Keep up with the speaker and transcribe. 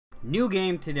new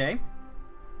game today.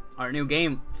 Our new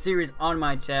game series on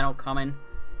my channel coming.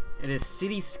 It is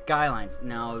City Skylines.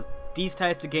 Now, these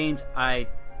types of games I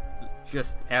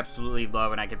just absolutely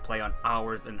love, and I could play on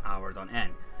hours and hours on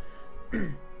end.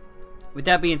 With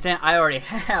that being said, I already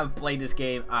have played this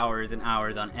game hours and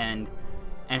hours on end,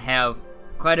 and have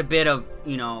quite a bit of,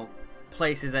 you know,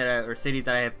 places that or cities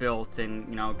that I have built and,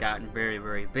 you know, gotten very,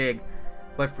 very big.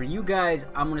 But for you guys,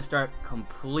 I'm gonna start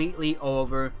completely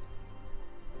over.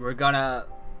 We're gonna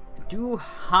do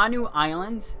Hanu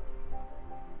Islands,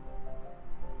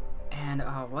 and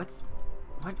what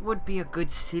would be a good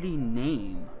city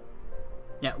name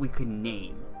that we could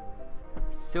name?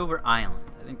 Silver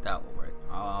Island. I think that will work.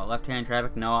 Left-hand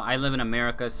traffic? No, I live in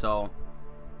America, so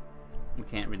we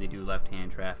can't really do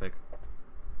left-hand traffic.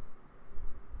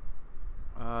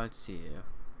 Let's see.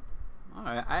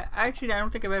 Alright, I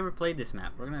don't think I've ever played this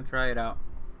map. We're gonna try it out.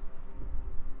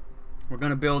 We're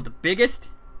gonna build the biggest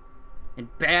and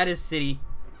baddest city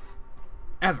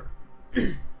ever.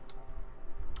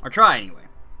 Or try anyway.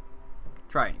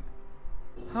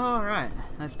 Alright,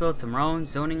 let's build some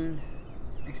roads, zoning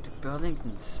next to buildings,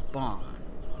 and spawn.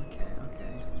 Okay.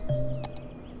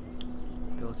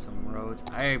 Build some roads.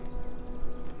 I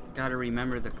gotta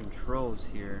remember the controls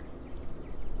here.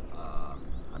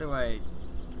 How do I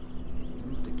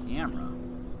move the camera?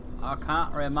 I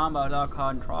can't remember the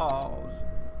controls.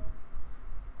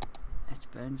 It's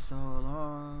been so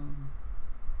long.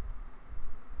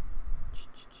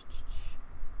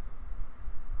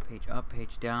 Page up,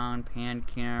 page down, pan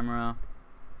camera.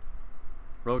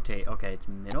 Rotate. Okay, it's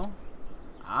middle.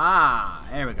 Ah,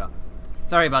 there we go.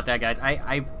 Sorry about that, guys.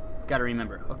 I gotta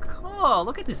remember. Oh, cool.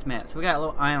 Look at this map. So we got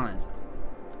little islands.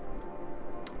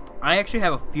 I actually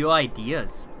have a few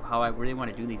ideas of how I really want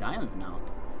to do these islands now.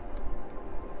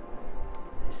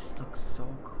 This looks so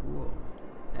cool.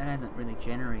 That hasn't really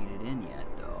generated in yet,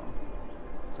 though.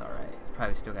 It's alright. It's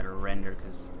probably still got to render,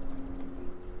 because...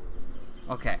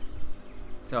 Okay.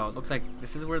 So, it looks like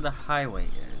this is where the highway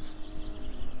is.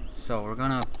 So, we're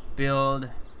gonna build...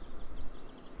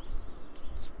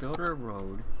 Let's build our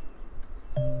road.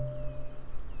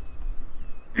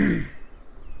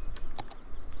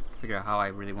 Figure out how I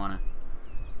really wanna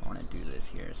do this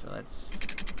here. So let's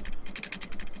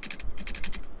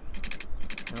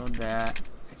build that.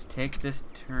 Let's take this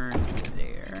turn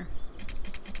there.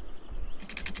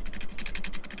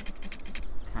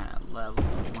 Kind of level,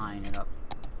 line it up.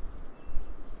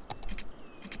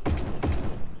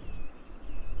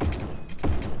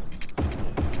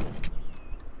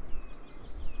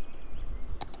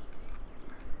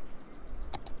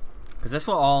 Because this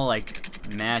will all like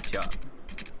match up.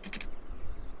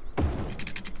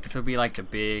 This will be like the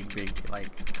big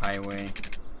like highway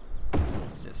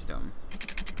system.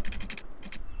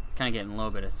 Kind of getting a little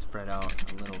bit of spread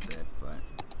out a little bit, but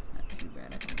not too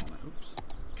bad at the moment. Oops.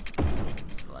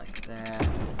 Select that.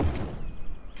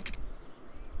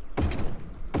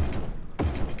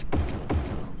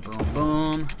 Boom,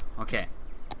 boom. Okay.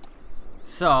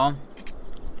 So,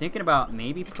 thinking about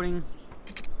maybe putting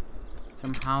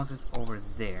some houses over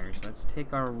there. So let's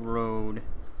take our road.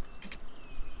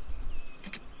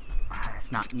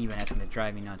 It's not even. That's gonna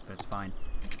drive me nuts, but it's fine.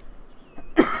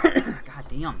 God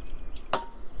damn.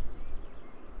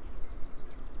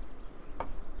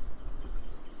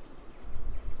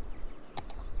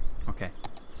 Okay,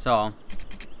 so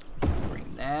let's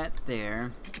bring that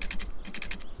there.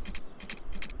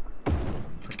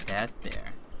 Put that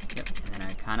there. Yep, and then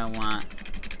I kind of want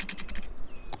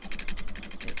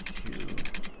it to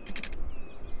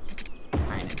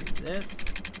kind of do this.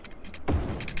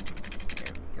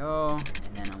 There we go.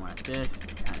 And then I want this to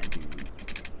kind of do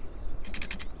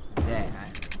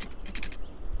that.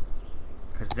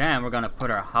 Because then we're going to put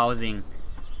our housing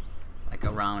like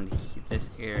around this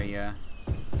area.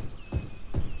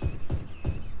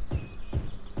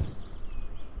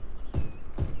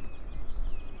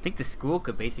 I think the school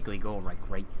could basically go like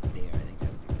right there. I think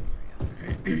that would be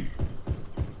a good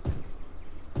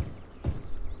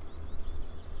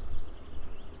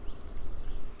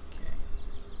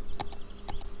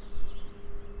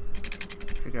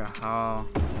area. Figure out how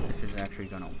this is actually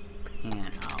gonna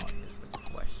pan out is the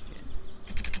question.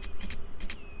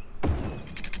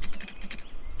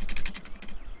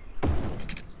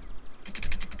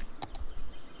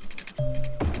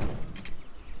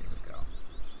 There we go.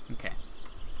 Okay.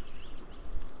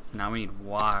 So now we need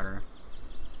water.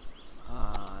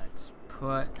 Let's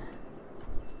put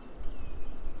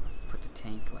the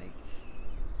tank like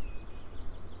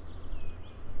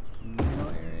middle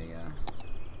area.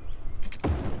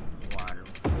 Water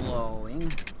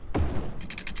flowing.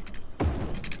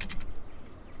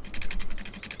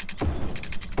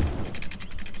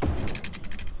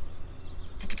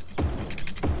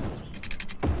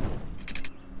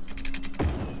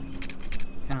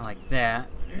 that.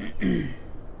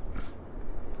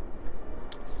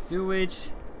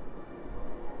 Sewage.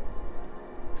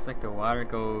 Looks like the water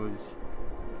goes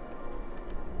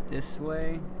this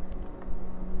way.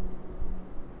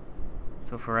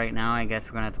 So for right now, I guess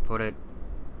we're gonna have to put it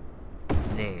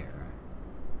there.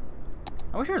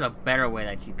 I wish there was a better way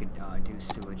that you could do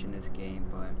sewage in this game,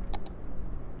 but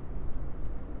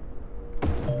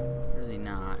it's really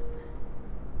not.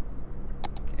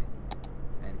 Okay,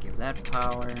 I had to give that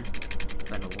power.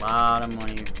 Spend a lot of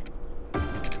money. And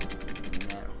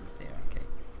that over there. Okay,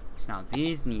 so now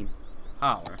these need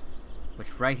power, which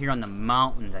right here on the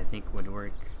mountains I think would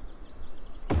work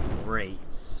great.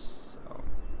 So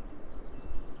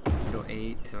let's go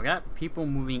 8. So we got people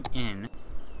moving in.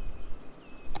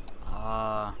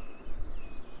 I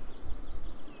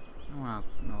don't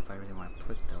know if I really want to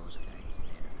put those guys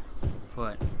there.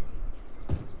 Put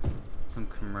some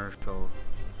commercial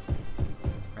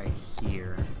right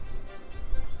here.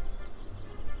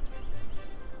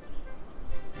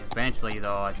 Eventually,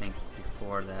 though, I think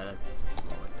before that, let's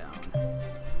slow it down.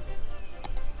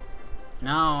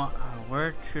 Now,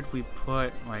 where should we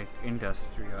put like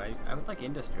industrial? I would like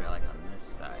industrial like on this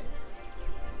side.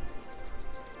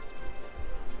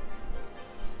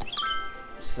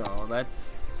 So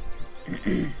let's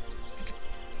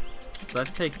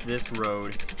let's take this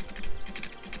road,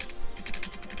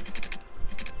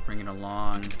 bring it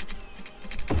along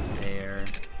there.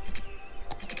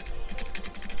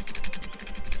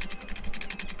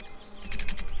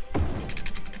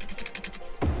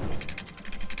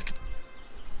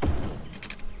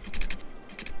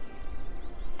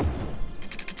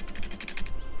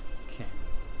 Okay.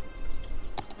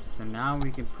 So now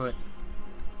we can put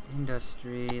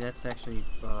industry. That's actually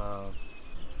so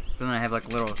then I have like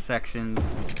little sections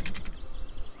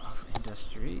of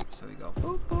industry. So we go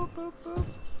boop boop boop boop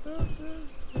boop boop.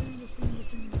 Industry,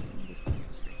 industry, industry,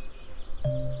 industry.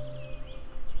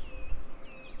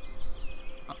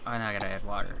 Oh, and I gotta add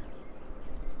water.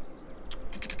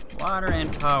 Water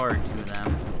and power to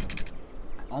them.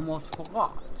 I almost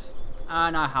forgot.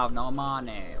 And I have no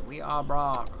money. We are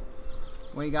broke.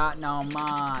 We got no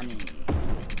money.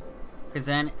 Because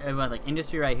then, it was like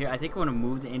industry right here. I think I want to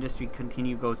move the industry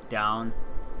continue goes down.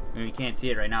 I mean, you can't see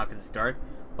it right now because it's dark.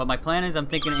 But my plan is I'm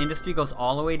thinking the industry goes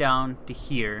all the way down to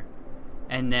here.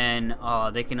 And then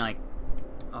they can like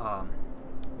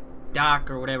dock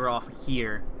or whatever off of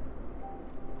here.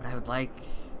 But I would like...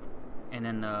 And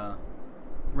then the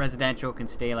residential can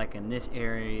stay like in this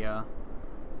area.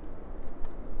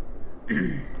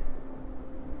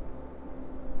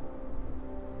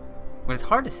 But it's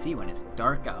hard to see when it's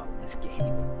dark out in this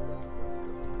game.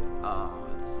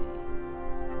 Let's see.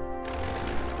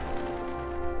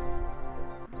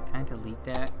 Can I delete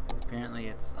that? Because apparently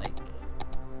it's like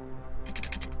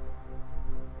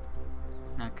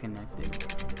not connected.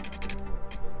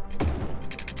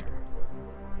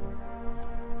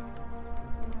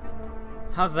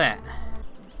 How's that?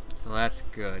 So that's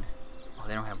good. Oh,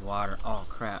 they don't have water. Oh,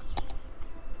 crap.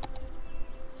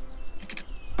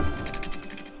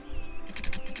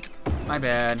 My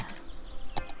bad.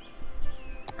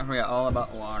 I forgot all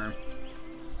about water.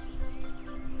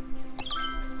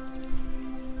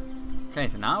 Okay,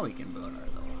 so now we can build our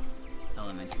little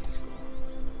elementary school.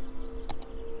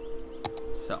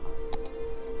 So.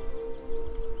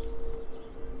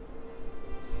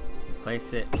 We can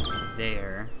place it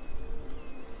there.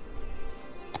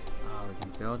 Oh, we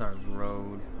can build our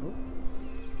road. Ooh.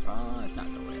 Oh, that's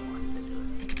not the way I wanted to do it.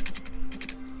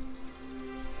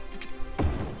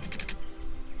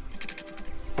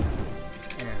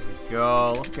 There we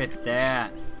go. Look at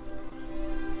that.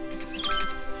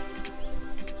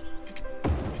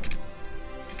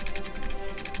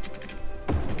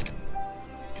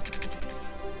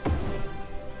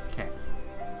 Okay.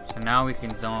 So now we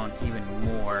can zone even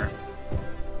more.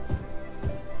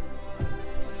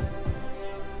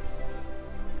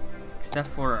 Except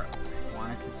for I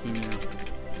want to continue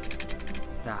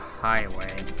the highway.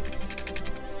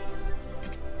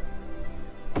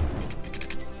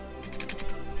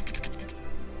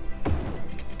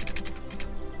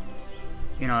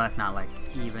 You know, that's not like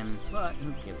even, but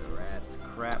who gives a rat's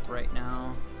crap right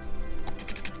now?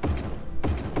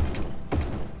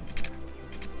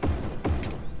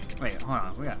 Wait, hold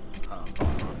on, we got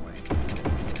going the wrong way.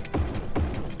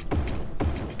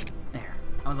 There.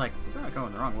 I was like, we're not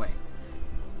going the wrong way.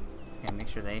 Okay, make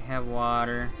sure they have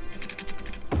water.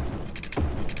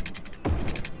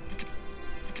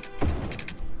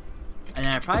 And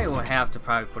then I probably will have to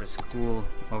put a school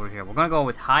over here. We're gonna go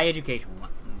with high education.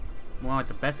 We want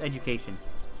the best education.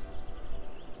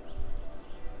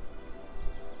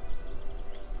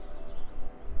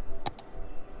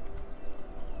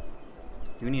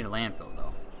 Do we need a landfill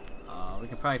though? We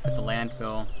can probably put the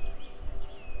landfill.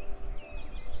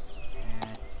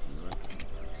 Let's see where can we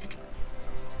place the landfill.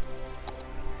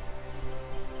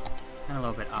 Kind of a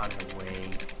little bit out of the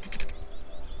way.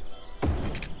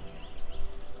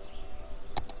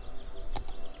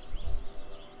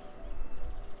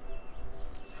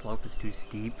 Slope is too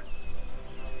steep.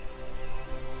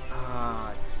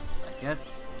 I guess.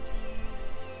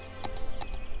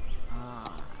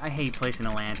 I hate placing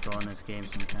a landfill in this game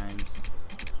sometimes.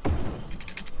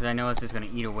 Because I know it's just going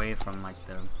to eat away from, like,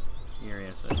 the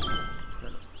area, so it's going to put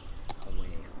it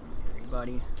away from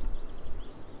everybody.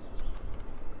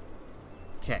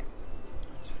 Okay.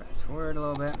 Let's fast forward a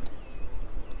little bit.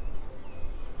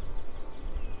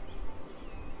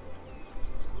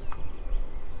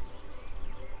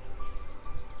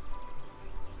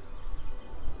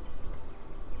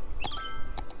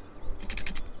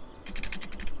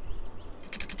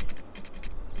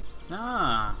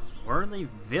 Ah, Worley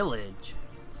Village.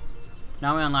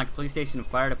 Now we unlock police station,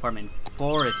 fire department, and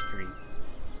forestry.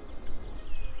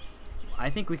 I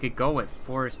think we could go with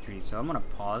forestry, so I'm gonna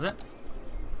pause it.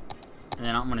 And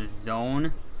then I'm gonna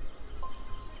zone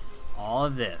all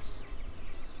of this.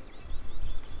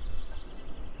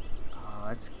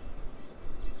 Let's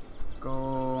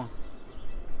go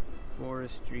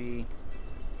forestry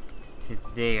to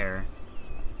there.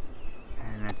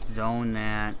 And let's zone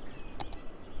that.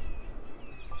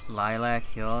 Lilac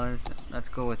Hills. Let's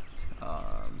go with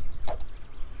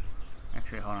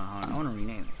actually hold on. I wanna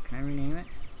rename it. Can I rename it?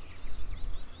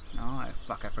 No, I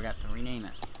forgot to rename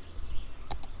it.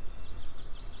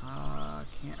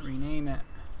 Can't rename it.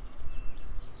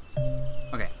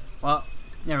 Okay, well,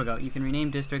 there we go. You can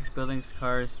rename districts, buildings,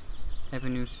 cars, type of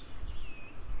news.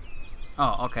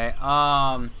 Oh, okay.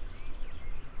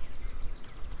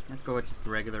 Let's go with just the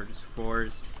regular, just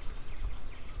forest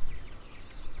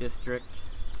district.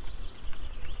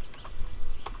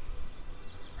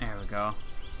 There we go.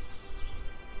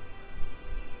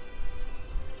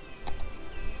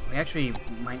 We actually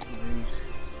might lose.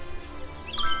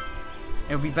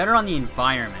 It would be better on the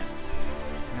environment.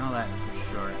 I know that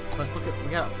for sure. Plus, look at,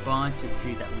 we got a bunch of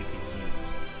trees that we could use.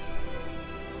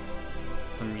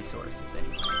 Some resources,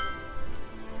 anyway.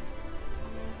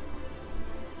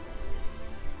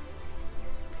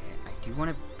 Okay, I do want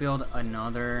to build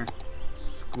another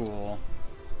school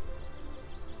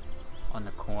on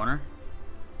the corner.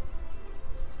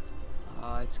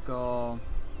 Let's go.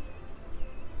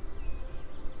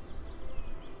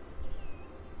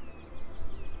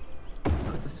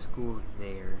 Put the school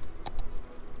there.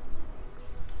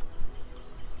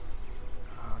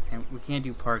 We can't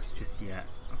do parks just yet.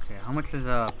 Okay, how much is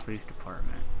a police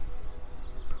department?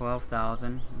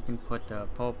 12,000. We can put the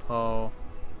Popo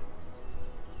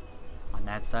on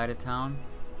that side of town.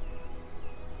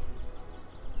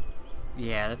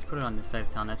 Yeah, let's put it on this side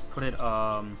of town. Let's put it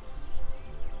there.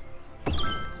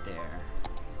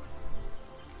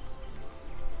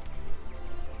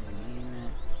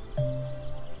 Name it.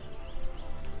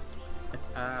 It's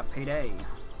payday.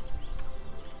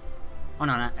 Oh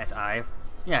no, not SI.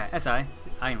 Yeah, SI.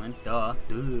 Island. Duh.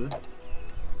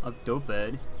 A dope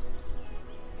bed.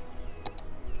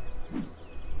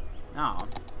 No.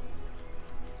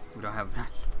 We don't have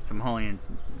Somalians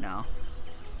now.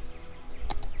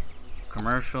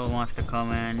 Commercial wants to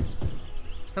come in.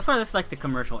 So far, this is like the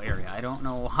commercial area. I don't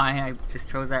know why I just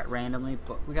chose that randomly,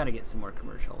 but we gotta get some more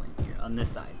commercial in here, on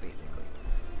this side, basically.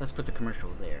 So let's put the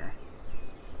commercial there.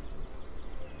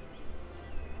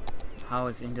 How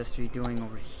is industry doing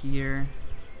over here?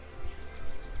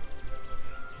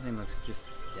 Everything looks just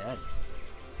dead.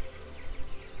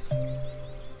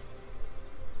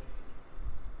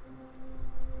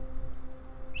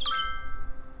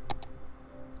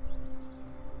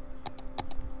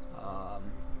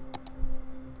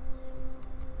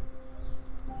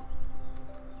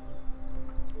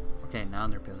 Okay, now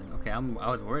they're building. Okay, I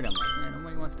was worried. I'm like, man,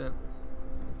 nobody wants to.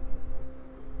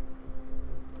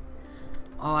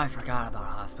 Oh, I forgot about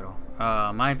hospital.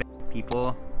 My bad,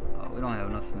 people. We don't have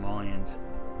enough Somalians.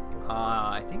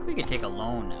 I think we could take a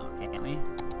loan now, can't we?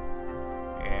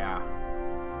 Yeah.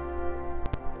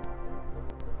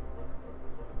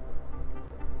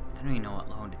 I don't even know what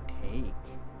loan to take.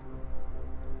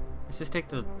 Let's just take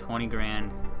the 20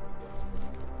 grand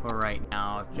for right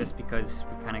now, just because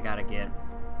we kind of gotta get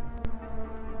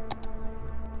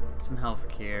some health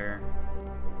care.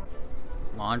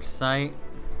 Launch site.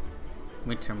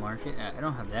 Winter market. I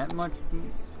don't have that much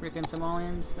freaking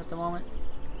Somalians at the moment.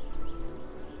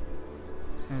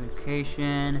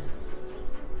 Education.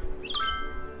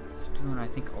 It's doing, I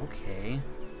think, okay.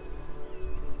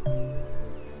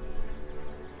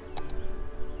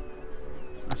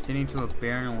 Proceeding to a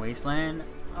barren wasteland.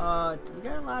 We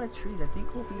got a lot of trees. I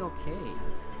think we'll be okay.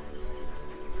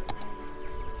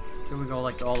 Until we go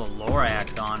like all the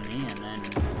Lorax on me, and then.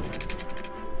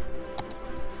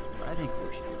 But I think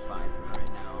we should be fine for right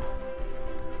now.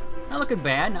 Not looking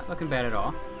bad. Not looking bad at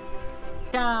all.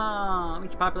 Down.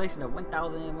 Each population of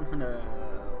 1,100.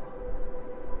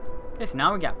 Okay, so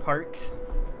now we got parks.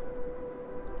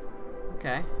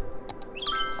 Okay.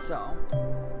 So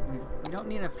we don't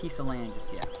need a piece of land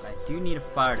just yet, but I do need a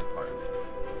fire department.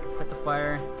 Put the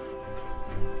fire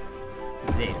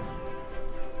there.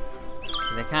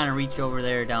 Because I kind of reach over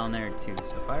there, down there too.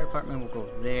 So fire department will go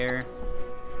there.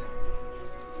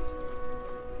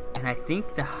 And I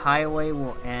think the highway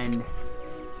will end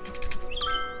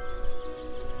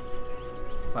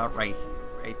about right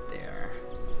there.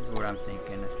 Is what I'm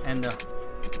thinking. Let's end the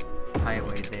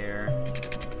highway there.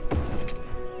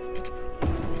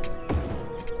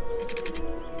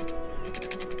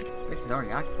 Space is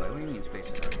already occupied. What do you mean space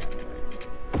is already occupied?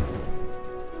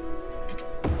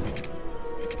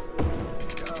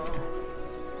 Go.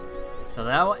 So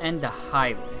that will end the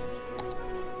highway.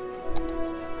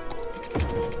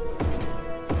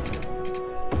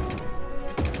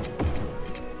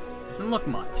 Doesn't look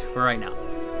much for right now,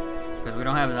 because we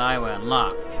don't have the highway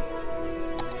unlocked.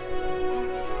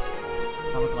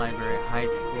 Public library, high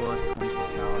school is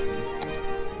 24,000.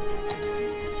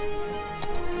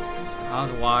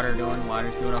 How's water doing?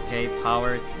 Water's doing okay.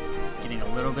 Power's getting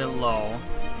a little bit low.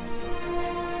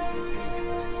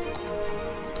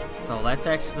 So let's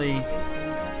actually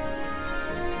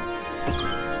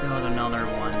build another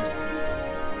one.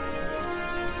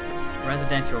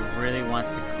 Residential really wants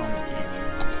to come in.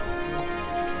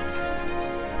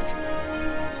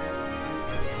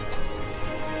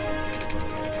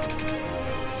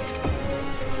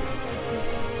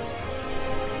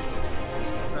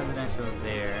 Residential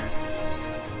there.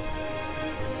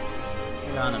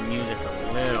 Get on the music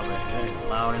a little bit. It's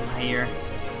loud in my ear.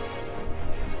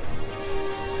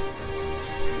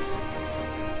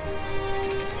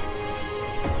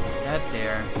 That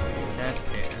there. That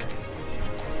there.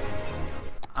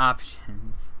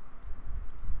 Options.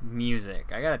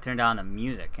 Music. I gotta turn down the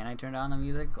music. Can I turn down the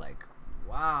music? Like,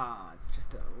 wow, it's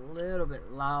just a little bit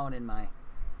loud in my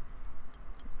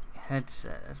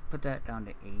headset. Let's put that down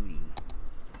to 80.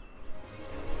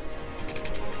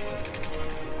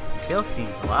 Still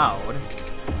seems loud.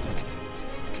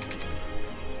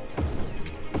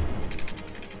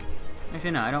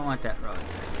 Actually, no, I don't want that road.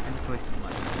 I just wasted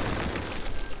money.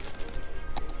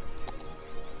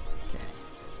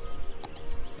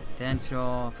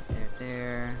 Residential, put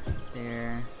there,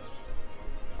 there,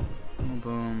 boom,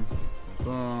 boom,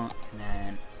 boom, and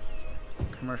then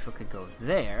commercial could go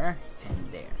there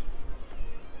and there.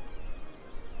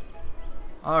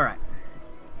 Alright.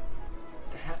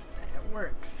 That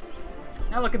works.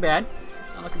 Not looking bad.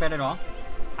 Not looking bad at all.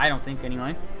 I don't think,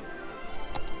 anyway.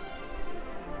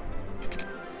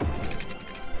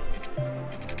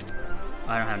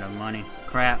 I don't have enough money.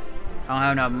 Crap. I don't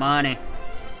have enough money.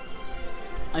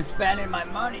 I'm spending my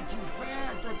money too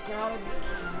fast. I gotta be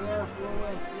careful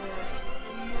with it.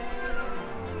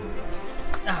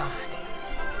 No. Ah.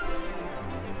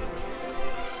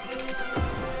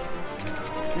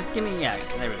 Just give me, yeah,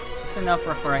 there we go. Just enough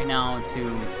for right now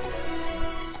to.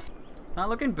 It's not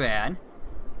looking bad.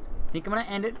 I think I'm gonna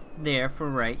end it there for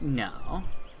right now.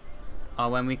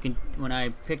 When I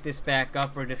pick this back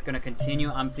up, we're just gonna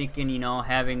continue. I'm thinking, you know,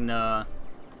 having the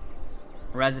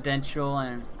residential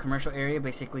and commercial area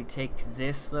basically take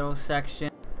this little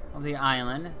section of the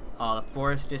island. The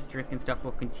forest district and stuff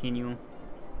will continue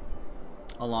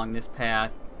along this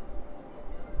path.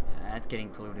 That's getting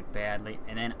polluted badly.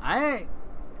 And then I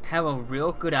have a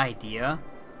real good idea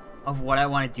of what I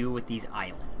want to do with these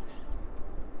islands.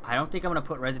 I don't think I'm going to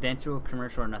put residential,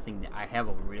 commercial, or nothing. I have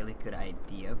a really good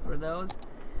idea for those.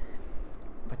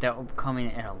 But that will come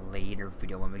in at a later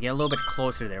video when we get a little bit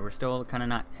closer there. We're still kind of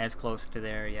not as close to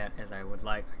there yet as I would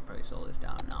like. I can probably slow this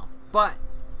down now. But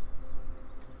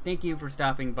thank you for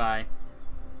stopping by.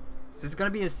 This is going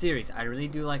to be a series. I really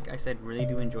do, like I said, really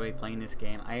do enjoy playing this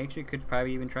game. I actually could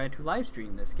probably even try to live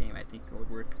stream this game. I think it would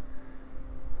work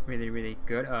really, really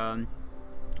good.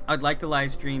 I'd like to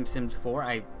live stream Sims 4.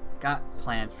 I got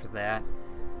plans for that.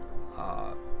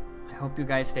 I hope you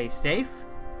guys stay safe.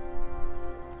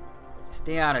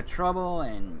 Stay out of trouble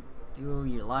and do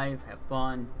your life, have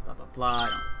fun, blah blah blah. I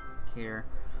don't care.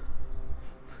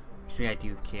 Actually, I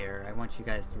do care. I want you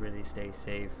guys to really stay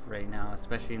safe right now,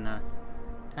 especially in the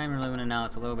time we're living in now.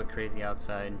 It's a little bit crazy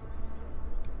outside.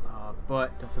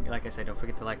 But don't forget, like I said, don't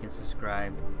forget to like and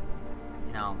subscribe.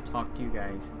 And I'll talk to you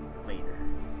guys later.